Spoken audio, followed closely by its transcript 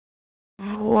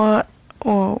What?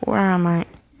 Oh, where am I?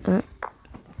 Why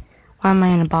am I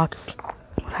in a box?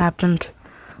 What happened?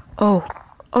 Oh,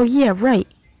 yeah, right.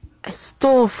 I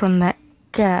stole from that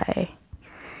guy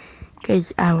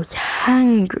because I was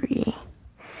hungry.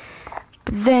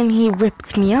 But then he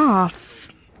ripped me off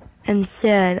and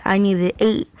said I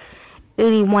needed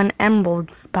 81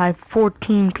 emeralds by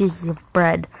 14 pieces of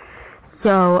bread.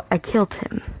 So I killed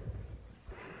him.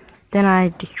 Then I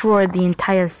destroyed the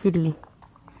entire city.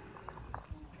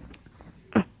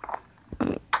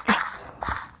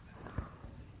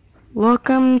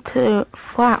 Welcome to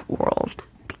Flateworld.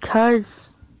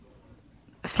 Because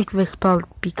I think they spelled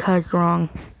because wrong.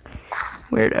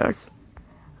 Weirdos.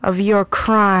 Of your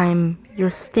crime,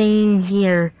 you're staying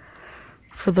here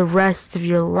for the rest of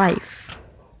your life.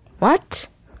 What?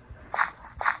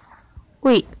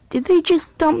 Wait, did they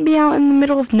just dump me out in the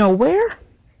middle of nowhere?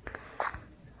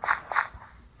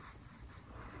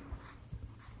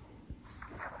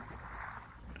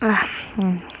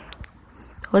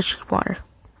 Delicious water.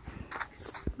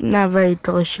 It's not very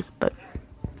delicious, but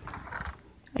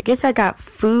I guess I got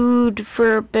food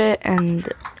for a bit and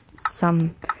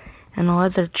a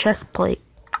leather chest plate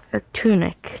or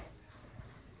tunic.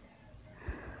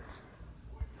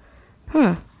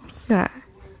 What's that?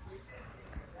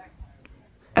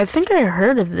 I think I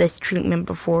heard of this treatment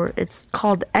before. It's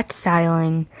called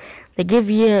exiling. They give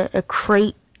you a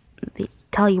crate. They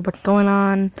tell you what's going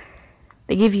on.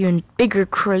 They give you a bigger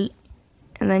crate.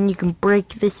 And then you can break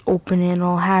this open and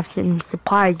it'll have some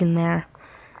supplies in there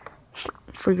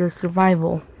for your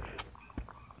survival.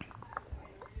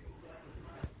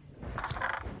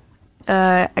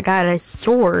 I got a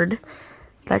sword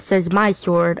that says my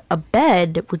sword, a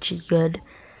bed, which is good,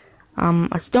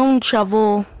 a stone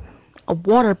shovel, a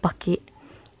water bucket,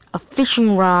 a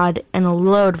fishing rod, and a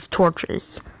load of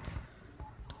torches.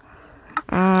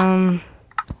 I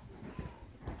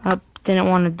didn't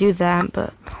want to do that,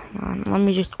 but let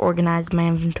me just organize my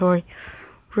inventory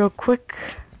real quick.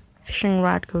 Fishing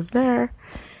rod goes there,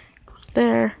 goes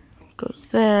there, goes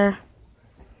there.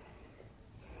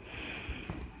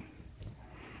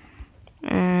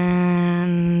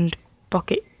 And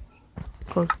bucket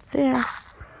goes there.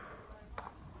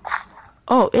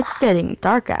 Oh, it's getting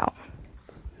dark out.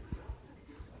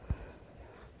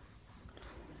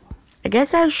 I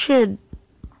guess I should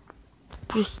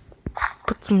just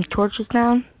put some torches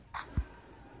down.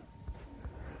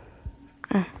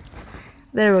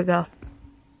 There we go.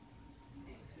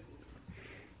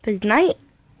 Does night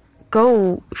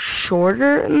go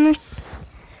shorter in this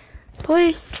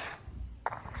place?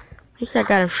 At least I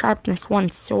got a sharpness 1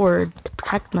 sword to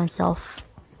protect myself.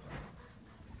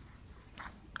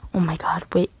 Oh my god,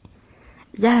 wait.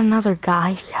 Is that another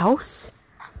guy's house?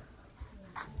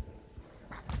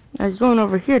 I was going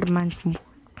over here to mine some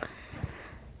wood.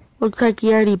 Looks like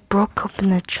he already broke open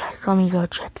the chest. Let me go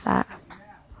check that.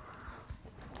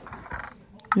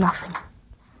 Nothing.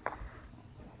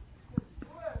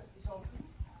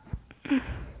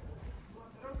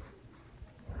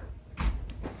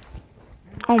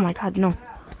 Oh my god, no.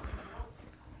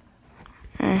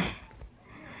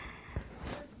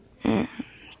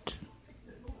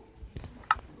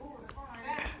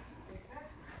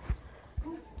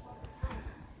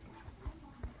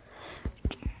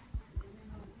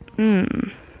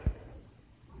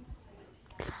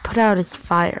 Let's put out his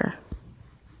fire.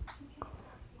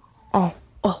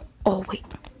 Oh, wait.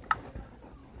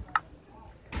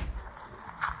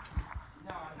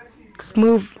 Let's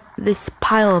move this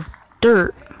pile of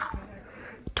dirt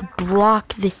to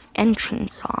block this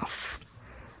entrance off.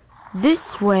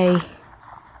 This way,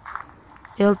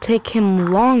 it'll take him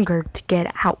longer to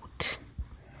get out.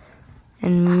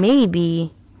 And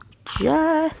maybe,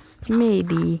 just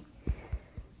maybe,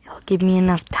 it'll give me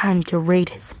enough time to raid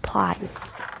his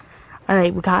supplies.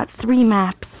 Alright, we got 4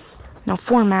 maps.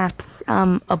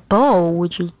 A bow,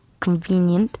 which is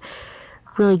convenient.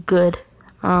 Really good.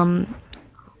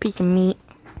 Piece of meat.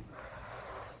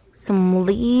 Some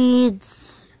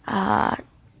leads.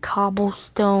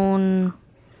 Cobblestone.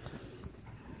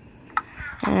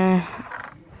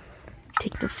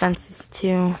 Take the fences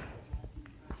too.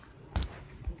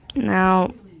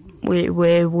 Now, wait,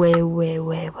 what?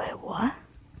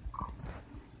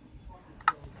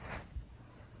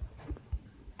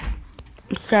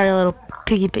 I'm sorry, little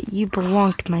piggy, but you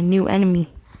belong to my new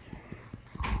enemy.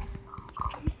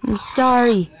 I'm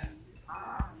sorry.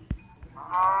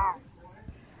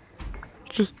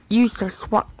 Just use our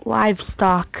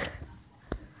livestock.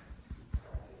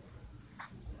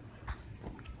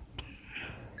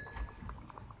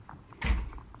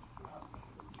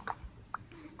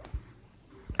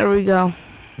 There we go.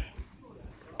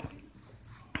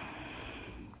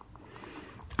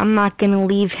 I'm not gonna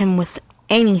leave him with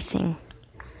anything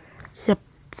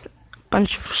except a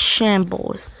bunch of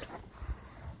shambles.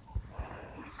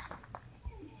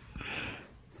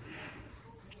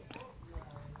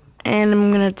 And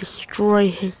I'm gonna destroy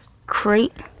his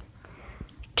crate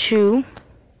too.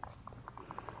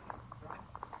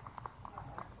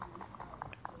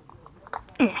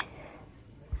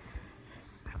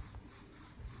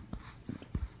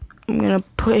 I'm gonna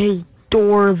put his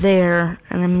door there,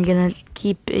 and I'm gonna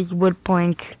keep his wood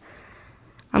plank.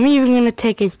 I'm even gonna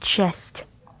take his chest.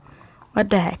 What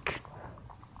the heck?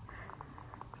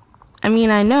 I mean,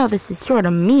 I know this is sort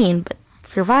of mean, but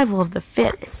survival of the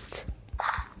fittest.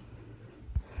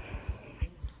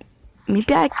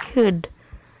 Maybe I could.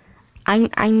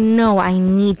 I know I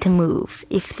need to move.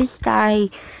 If this guy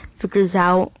figures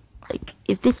out, like,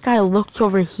 if this guy looks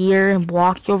over here and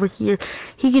walks over here,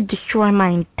 he could destroy my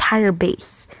entire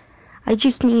base. I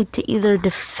just need to either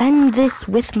defend this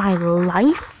with my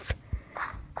life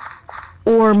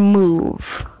or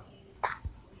move.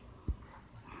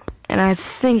 And I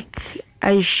think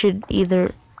I should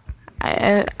either,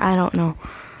 I don't know,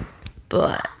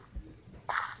 but,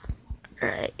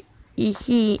 alright, you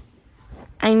see,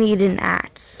 I need an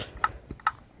axe.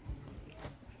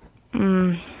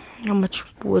 How much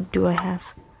wood do I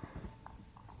have?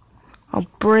 I'll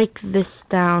break this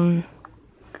down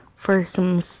for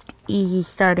some easy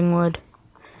starting wood.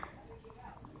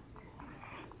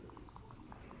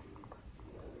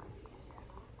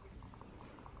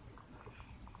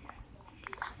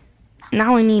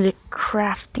 Now I need a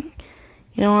crafting.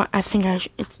 You know what? I think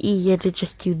it's easier to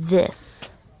just do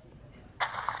this.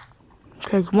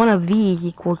 Because one of these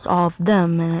equals all of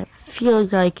them, and it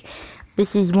feels like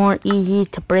this is more easy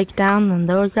to break down than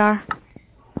those are.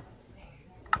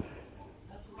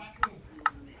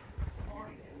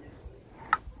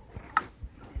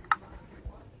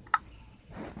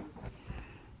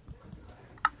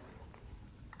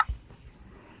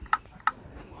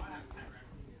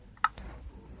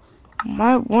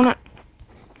 Might wanna.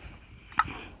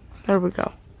 There we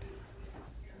go.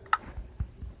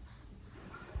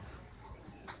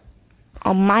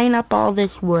 I'll mine up all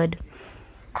this wood.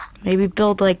 Maybe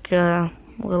build like a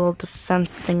little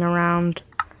defense thing around.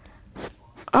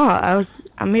 Oh,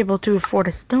 I'm able to afford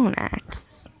a stone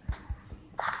axe.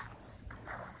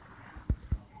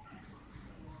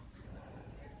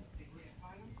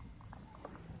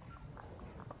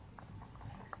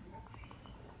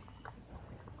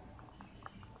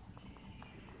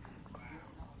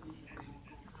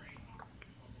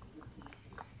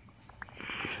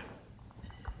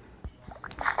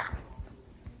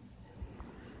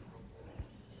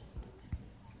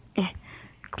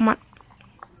 Come on.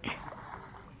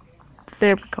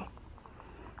 There we go.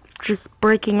 Just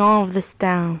breaking all of this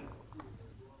down.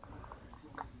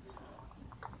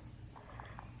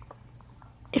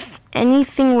 If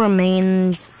anything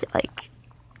remains, like,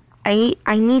 I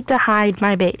need to hide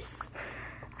my base.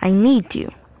 I need to.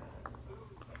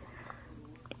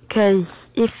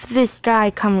 Because if this guy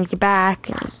comes back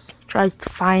and tries to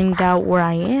find out where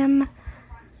I am,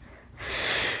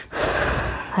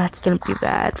 that's gonna be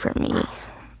bad for me.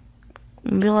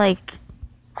 Be like,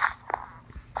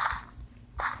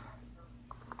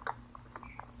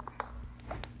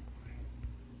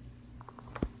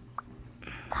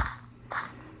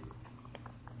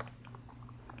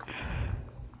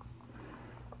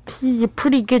 this is a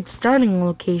pretty good starting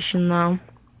location though.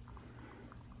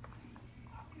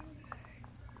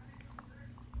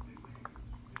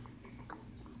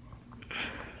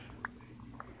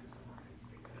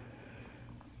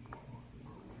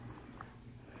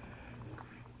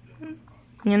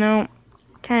 You know,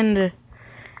 kinda.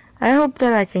 I hope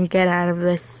that I can get out of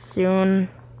this soon,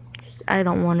 'cause I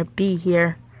don't want to be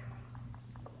here.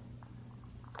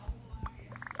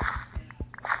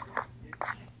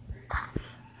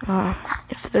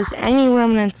 If there's any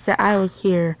remnants that I was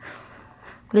here,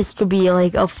 this could be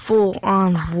like a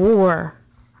full-on war.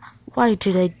 Why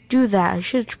did I do that? I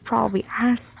should have probably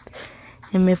asked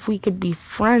him if we could be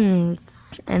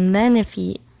friends, and then if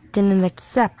he didn't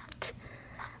accept,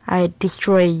 I'd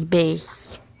destroy his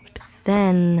base. But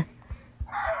then,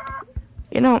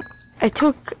 you know, I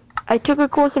took a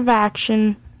course of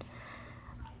action.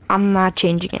 I'm not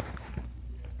changing it.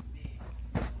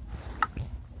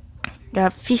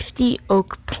 Got 50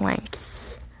 oak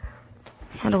planks.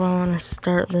 How do I want to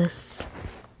start this?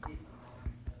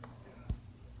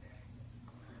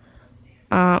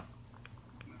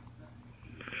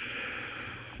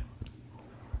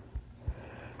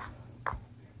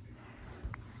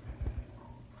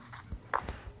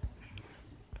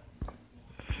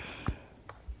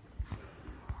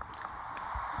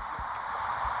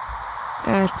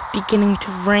 It's beginning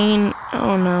to rain.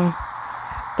 Oh no.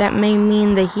 That may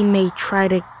mean that he may try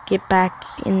to get back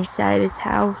inside his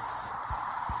house.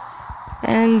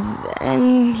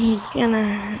 And he's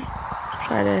gonna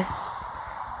try to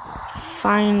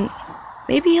find...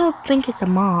 Maybe he'll think it's a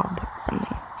mob or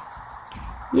something.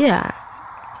 Yeah.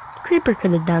 Creeper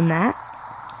could have done that.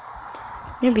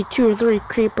 Maybe 2 or 3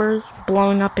 creepers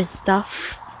blowing up his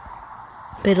stuff.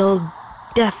 But he'll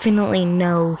definitely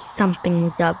know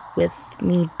something's up with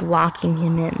me blocking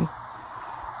him in.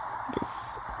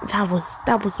 That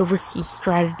was a risky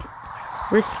strategy.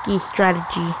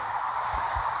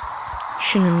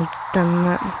 Shouldn't have done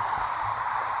that.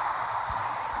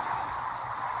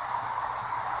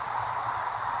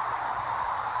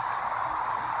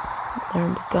 There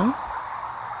we go.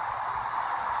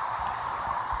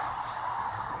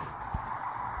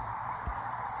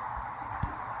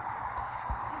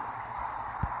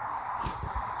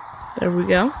 There we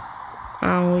go.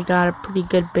 We got a pretty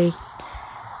good base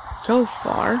so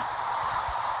far.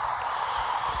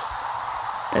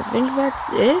 I think that's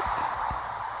it.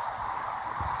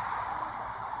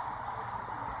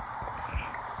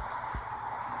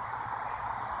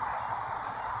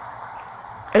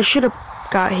 I should have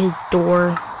got his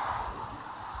door.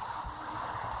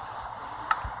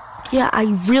 Yeah, I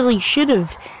really should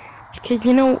have. Because,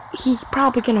 you know, he's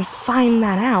probably gonna find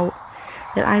that out.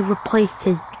 That I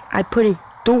put his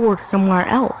door somewhere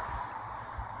else.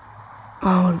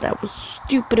 Oh, that was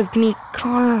stupid of me,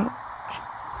 Connor.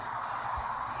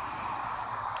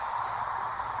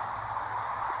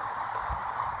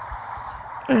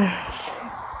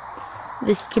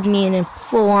 This could mean a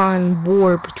full-on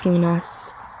war between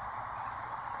us.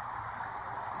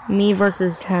 Me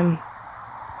versus him.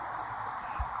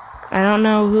 I don't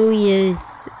know who he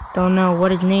is. Don't know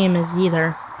what his name is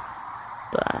either.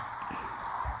 But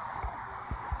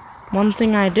one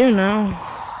thing I do know,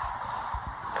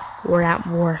 we're at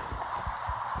war.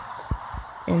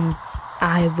 And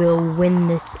I will win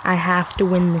this. I have to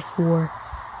win this war.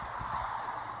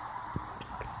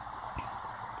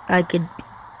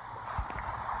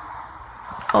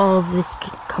 All of this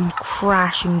could come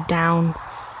crashing down.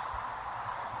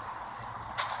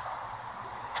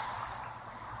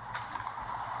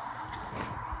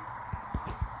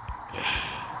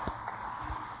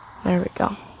 There we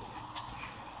go.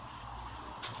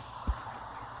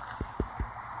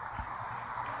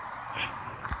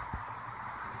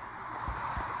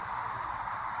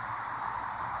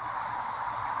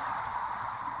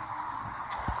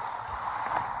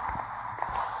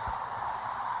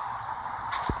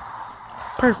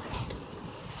 Perfect.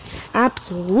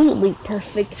 Absolutely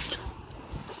perfect.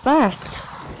 In fact,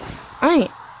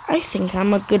 I think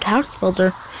I'm a good house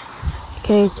builder.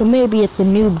 Okay, so maybe it's a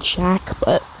noob shack,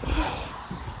 but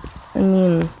I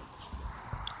mean,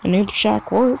 a noob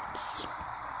shack works.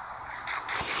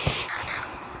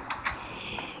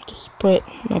 Just put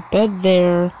my bed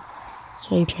there,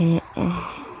 so you can,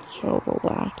 so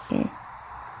relaxing.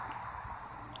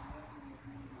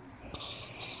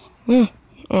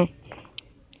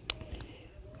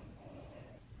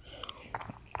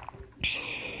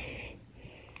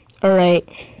 Alright.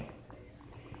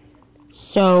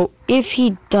 So, if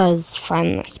he does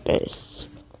find this base,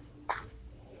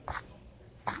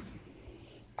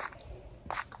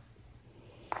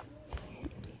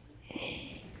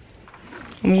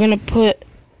 I'm gonna put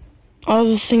all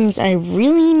the things I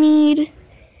really need,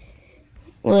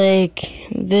 like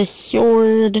this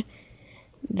sword,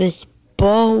 this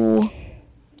bow,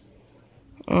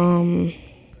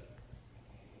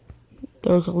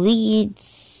 those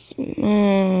leads.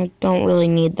 Don't really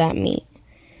need that meat.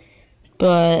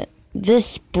 But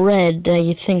this bread,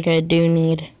 I think I do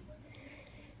need.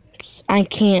 I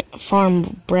can't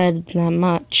farm bread that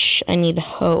much. I need a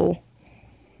hoe.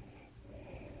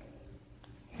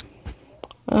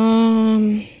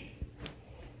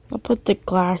 I'll put the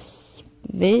glass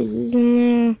viz in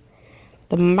there.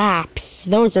 The maps,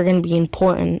 those are going to be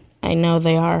important. I know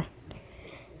they are.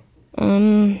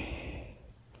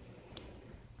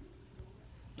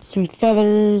 Some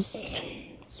feathers,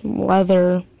 some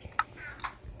leather.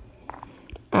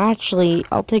 Actually,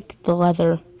 I'll take the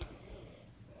leather.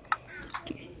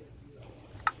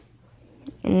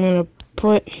 I'm gonna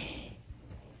put,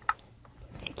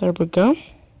 there we go.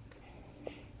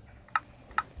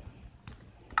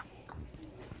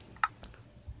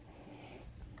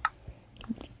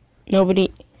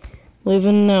 Nobody will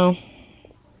even know.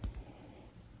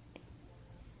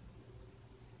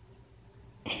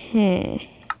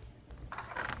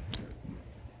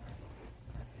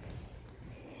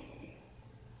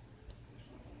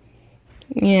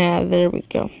 Yeah, there we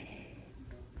go.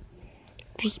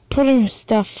 just putting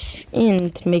stuff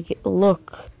in to make it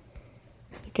look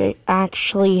like I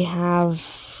actually have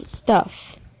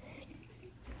stuff.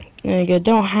 Like I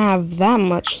don't have that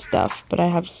much stuff, but I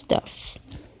have stuff.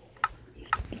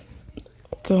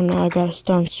 Go now, I got a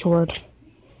stone sword.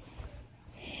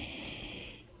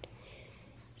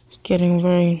 It's getting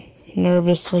very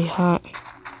nervously hot.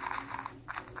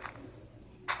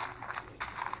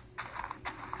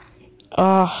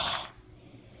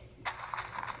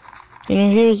 You know,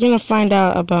 he was gonna find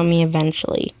out about me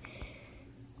eventually.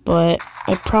 But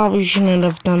I probably shouldn't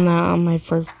have done that on my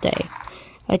first day.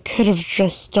 I could have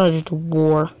just started a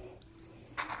war.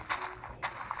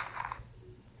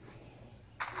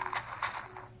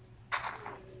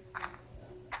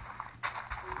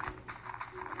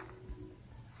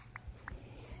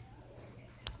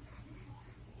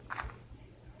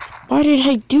 Why did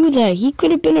I do that? He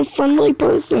could have been a friendly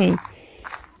person.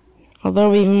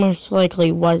 Although he most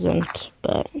likely wasn't,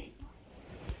 but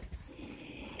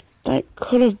that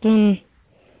could have been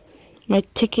my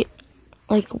ticket.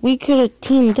 Like, we could have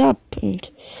teamed up and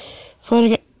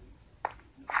fight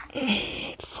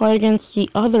against the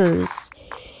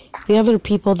other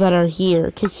people that are here,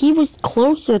 because he was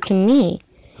closer to me.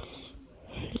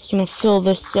 Just gonna fill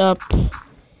this up.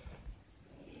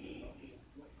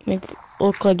 Make it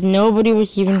look like nobody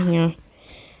was even here.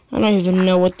 I don't even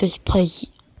know what this place...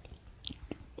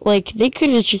 Like, they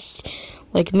could have just,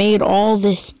 like, made all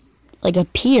this, like,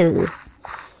 appear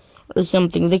or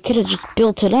something. They could have just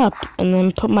built it up and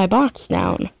then put my box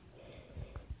down.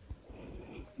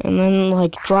 And then,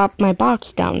 like, drop my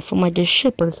box down for my to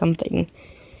ship or something.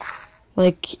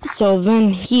 Like, so then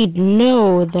he'd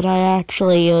know that I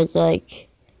actually was, like,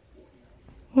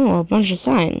 oh, a bunch of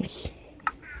signs.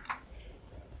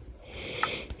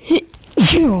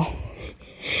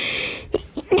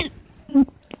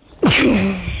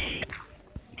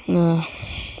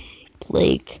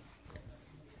 Lake.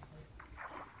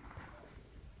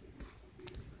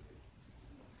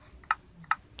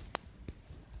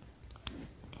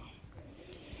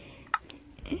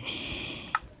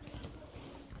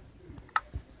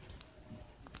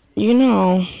 You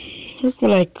know, here's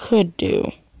what I could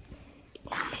do.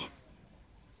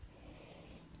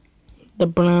 The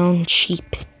brown sheep.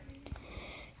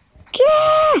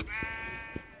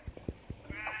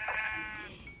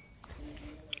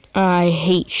 I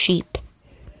hate sheep.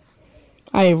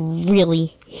 I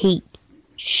really hate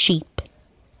sheep.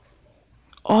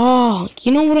 Oh,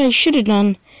 you know what I should have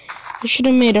done? I should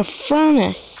have made a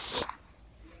furnace.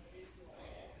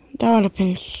 That would have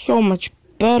been so much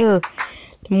better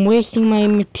than wasting my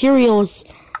materials.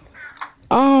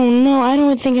 Oh no, I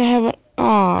don't think I have it.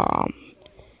 Oh.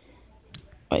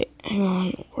 Wait, hang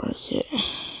on, where is it?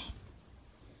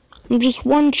 I'm just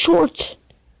one short.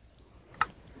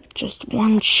 Just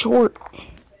one short.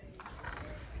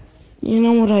 You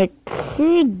know what I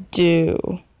could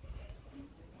do?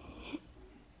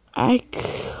 I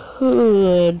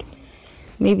could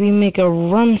maybe make a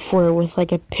run for it with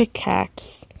like a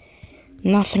pickaxe.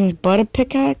 Nothing but a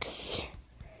pickaxe.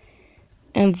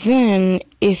 And then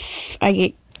if I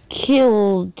get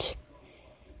killed,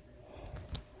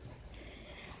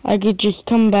 I could just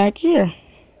come back here.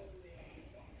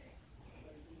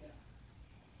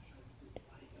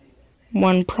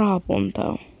 One problem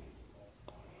though.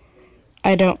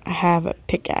 I don't have a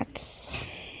pickaxe.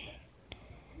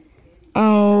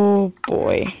 Oh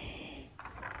boy.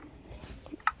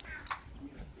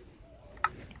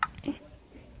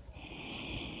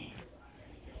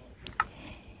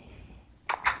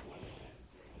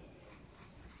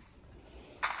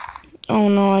 Oh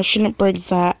no, I shouldn't break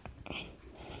that.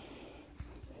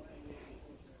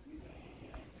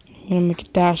 I'm gonna make a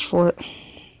dash for it.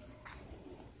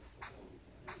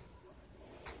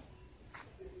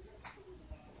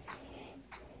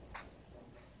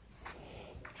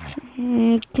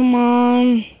 Come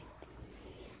on.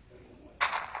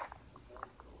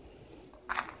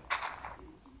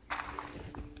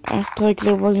 Act like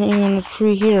there wasn't even a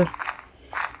tree here.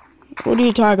 What are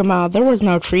you talking about? There was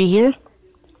no tree here.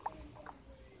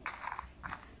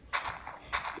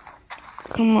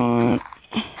 Come on.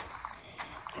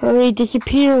 Hurry,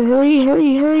 disappear. Hurry,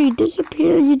 hurry, hurry.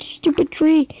 Disappear, you stupid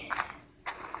tree.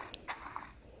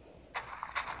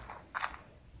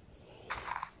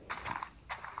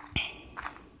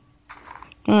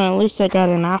 At least I got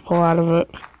an apple out of it.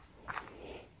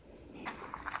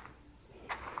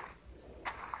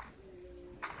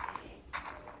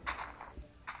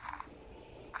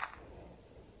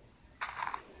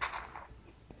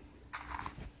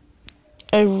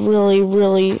 I really,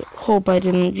 really hope I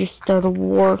didn't just start a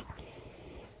war.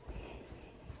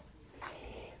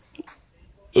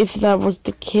 if that was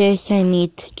the case, I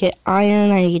need to get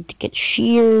iron, I need to get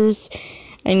shears,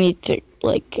 I need to,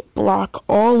 like, block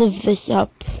all of this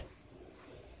up.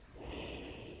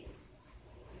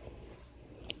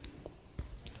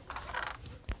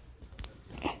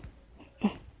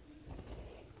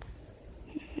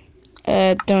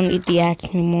 Don't need the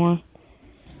axe anymore.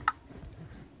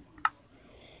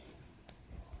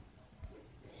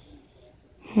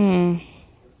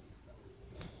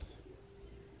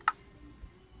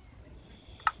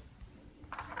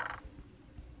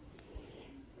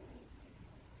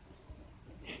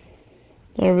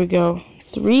 There we go.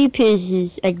 3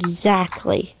 pieces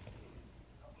exactly.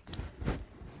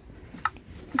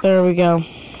 There we go.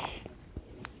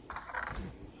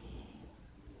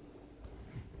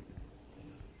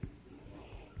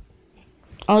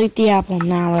 I'll eat the apple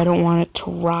now. I don't want it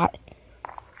to rot.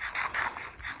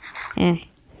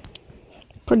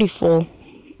 Pretty full.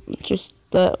 Just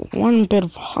the one bit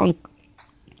of hunk.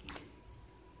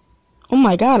 Oh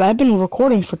my god, I've been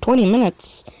recording for 20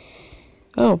 minutes.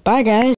 Oh, bye guys.